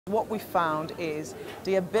what we found is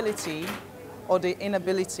the ability or the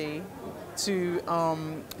inability to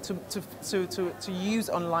use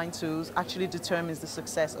online tools actually determines the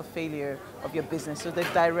success or failure of your business. So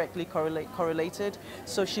they're directly correlated.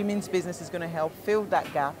 So She Means Business is going to help fill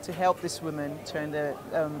that gap to help this woman turn their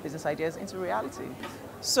business ideas into reality.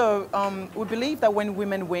 So we believe that when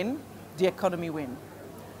women win, the economy wins.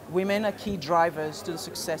 Women are key drivers to the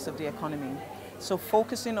success of the economy. So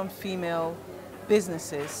focusing on female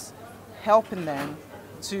businesses, helping them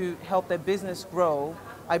to help their business grow,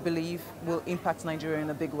 I believe will impact Nigeria in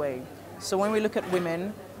a big way. So when we look at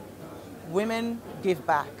women, women give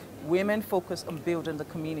back. Women focus on building the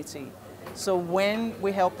community. So when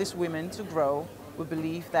we help these women to grow, we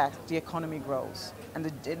believe that the economy grows and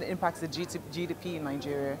it impacts the GDP in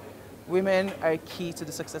Nigeria. Women are key to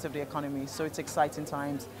the success of the economy, so it's exciting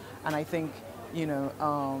times. And I think, you know,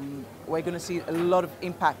 we're going to see a lot of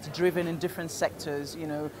impact driven in different sectors. You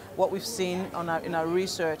know, what we've seen in our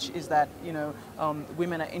research is that, you know,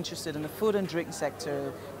 women are interested in the food and drink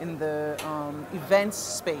sector, in the events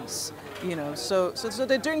space, you know, so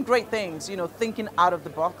they're doing great things, you know, thinking out of the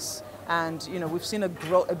box. And, you know, we've seen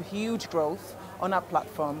a huge growth on our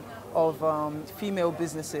platform of female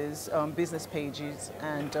businesses, business pages.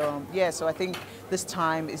 And yeah, so I think this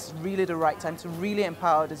time is really the right time to really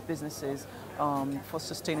empower these businesses for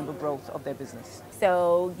sustainable growth of their business.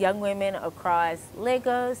 So young women across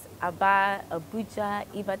Lagos, Aba, Abuja,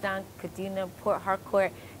 Ibadan, Kaduna, Port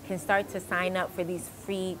Harcourt can start to sign up for these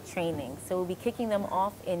free trainings. So we'll be kicking them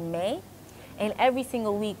off in May, and every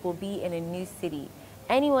single week we'll be in a new city.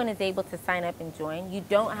 Anyone is able to sign up and join. You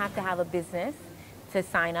don't have to have a business to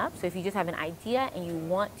sign up. So if you just have an idea and you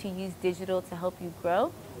want to use digital to help you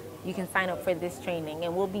grow, you can sign up for this training.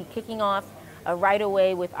 And we'll be kicking off right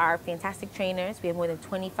away with our fantastic trainers. We have more than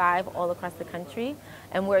 25 all across the country.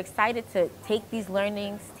 And we're excited to take these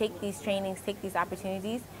learnings, take these trainings, take these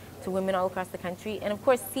opportunities to women all across the country. And of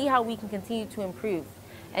course, see how we can continue to improve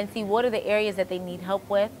and see what are the areas that they need help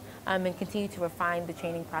with, and continue to refine the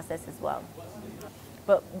training process as well.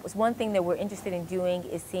 But one thing that we're interested in doing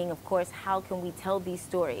is seeing, of course, how can we tell these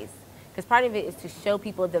stories? Because part of it is to show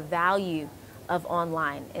people the value of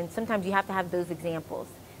online. And sometimes you have to have those examples.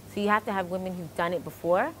 So you have to have women who've done it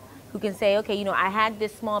before, who can say, okay, you know, I had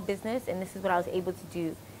this small business and this is what I was able to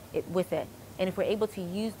do with it. And if we're able to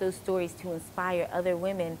use those stories to inspire other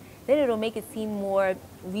women, then it'll make it seem more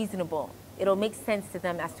reasonable. It'll make sense to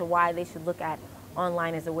them as to why they should look at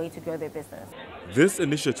online as a way to grow their business. This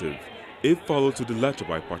initiative, if followed to the letter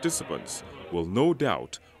by participants, will no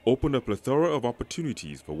doubt open a plethora of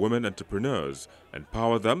opportunities for women entrepreneurs,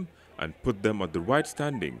 empower them, and put them at the right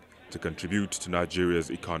standing to contribute to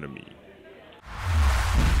Nigeria's economy.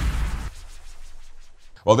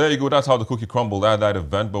 Well, there you go. That's how the cookie crumbled at that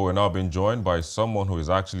event, but we're now being joined by someone who is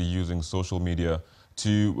actually using social media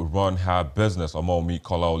to run her business. Omomi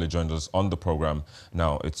Kolaole joins us on the program.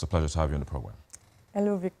 Now, it's a pleasure to have you on the program.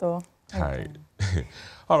 Hello, Victor. Hi.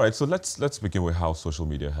 All right, so let's begin with how social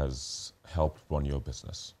media has helped run your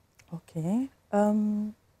business. Okay.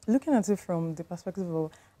 Looking at it from the perspective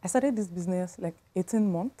of, I started this business like 18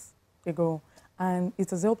 months ago, and it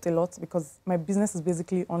has helped a lot because my business is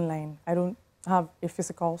basically online. I don't have a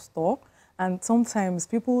physical store, and sometimes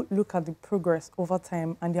people look at the progress over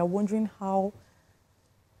time and they're wondering how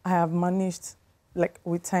I have managed like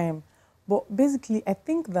with time. But basically, I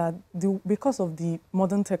think that because of the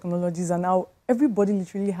modern technologies and now everybody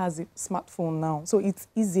literally has a smartphone now. So it's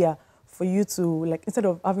easier for you to, like, instead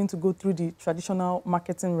of having to go through the traditional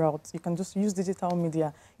marketing route, you can just use digital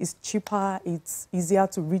media. It's cheaper, it's easier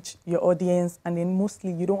to reach your audience, and then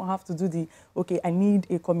mostly you don't have to do the, okay, I need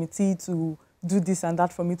a committee to do this and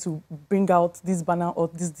that for me to bring out this banner or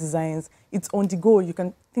these designs. It's on the go. You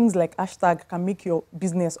can, things like hashtag can make your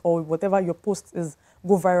business or whatever your post is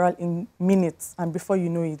go viral in minutes, and before you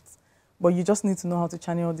know it. But you just need to know how to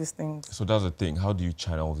channel these things. So that's the thing. How do you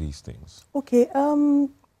channel these things? Okay,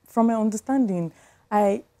 from my understanding,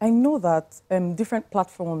 I know that different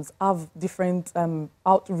platforms have different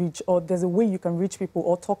outreach, or there's a way you can reach people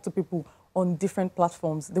or talk to people on different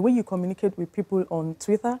platforms. The way you communicate with people on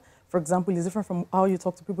Twitter, for example, is different from how you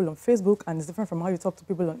talk to people on Facebook, and it's different from how you talk to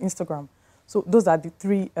people on Instagram. So those are the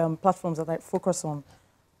three platforms that I focus on,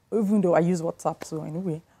 even though I use WhatsApp, so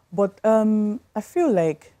anyway. But I feel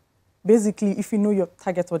like, basically, if you know your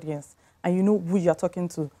target audience and you know who you're talking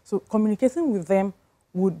to, so communicating with them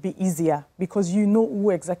would be easier because you know who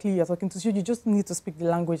exactly you're talking to. So you just need to speak the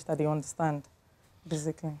language that they understand,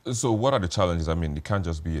 basically. So what are the challenges? I mean, it can't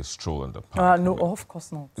just be a stroll in the park. No, of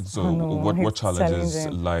course not. So no, what challenges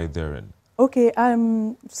lie therein? Okay,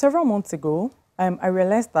 several months ago, I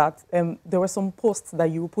realized that there were some posts that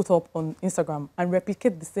you put up on Instagram and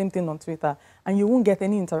replicate the same thing on Twitter, and you won't get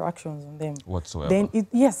any interactions on them. Whatsoever.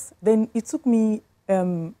 Then it took me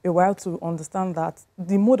a while to understand that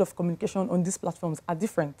the mode of communication on these platforms are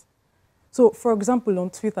different. So, for example, on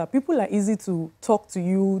Twitter, people are easy to talk to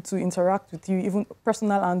you, to interact with you, even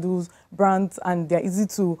personal handles, brands, and they're easy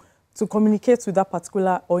to communicate with that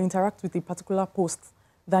particular or interact with a particular post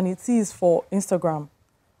than it is for Instagram.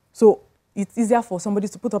 So it's easier for somebody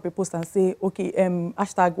to put up a post and say, okay,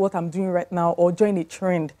 hashtag what I'm doing right now, or join a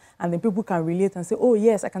trend, and then people can relate and say, oh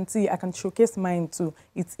yes, I can see, I can showcase mine too.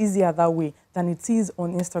 It's easier that way than it is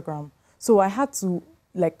on Instagram. So I had to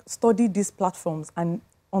study these platforms and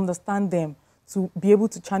understand them to be able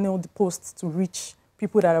to channel the posts to reach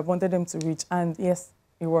people that I wanted them to reach. And yes,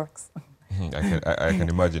 it works. I can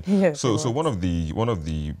imagine. Yes, so one of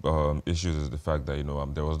the issues is the fact that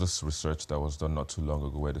there was this research that was done not too long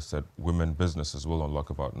ago where they said women businesses will unlock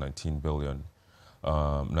about 19 billion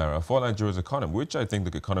naira for Nigeria's economy, which I think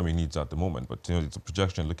the economy needs at the moment. But it's a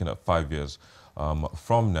projection looking at 5 years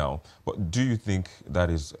from now. But do you think that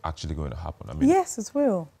is actually going to happen? I mean, yes, it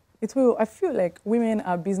will. It will. I feel like women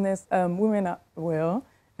are business. Women are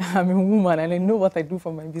I'm a woman and I know what I do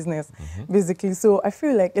for my business, basically. So I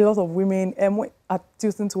feel like a lot of women are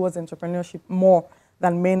tilting towards entrepreneurship more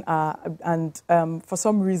than men are. And for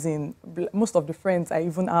some reason, most of the friends I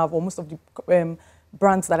even have, or most of the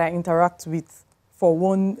brands that I interact with, for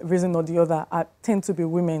one reason or the other, tend to be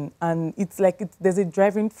women. And it's like there's a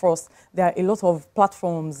driving force. There are a lot of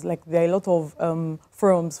platforms, there are a lot of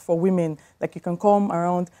forums for women, you can come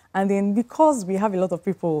around. And then because we have a lot of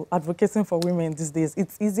people advocating for women these days,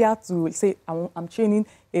 it's easier to say, I'm training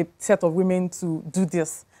a set of women to do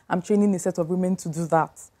this. I'm training a set of women to do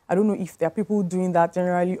that. I don't know if there are people doing that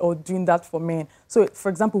generally or doing that for men. So, for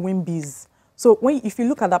example, WinBiz. So if you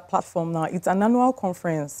look at that platform now, it's an annual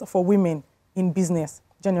conference for women in business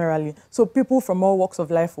generally. So people from all walks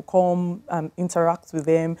of life will come and interact with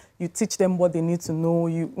them. You teach them what they need to know.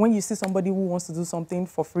 When you see somebody who wants to do something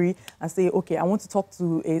for free and say, okay, I want to talk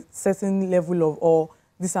to a certain level of, or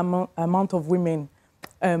this amount of women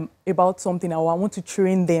about something, or I want to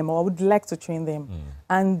train them, or I would like to train them.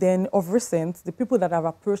 And then of recent, the people that have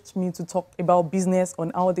approached me to talk about business,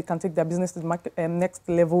 on how they can take their business to the next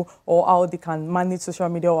level, or how they can manage social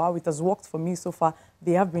media, or how it has worked for me so far,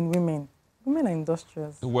 they have been women. Women are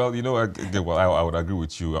industrious. Well, I would agree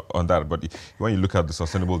with you on that. But when you look at the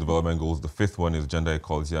Sustainable Development Goals, the fifth one is gender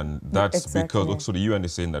equality, and that's because also the UN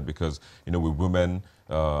is saying that because with women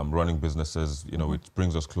running businesses, it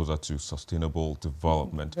brings us closer to sustainable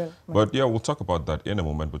development. But yeah, we'll talk about that in a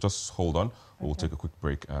moment. But just hold on. We'll take a quick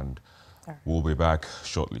break, and we'll be back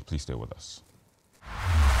shortly. Please stay with us.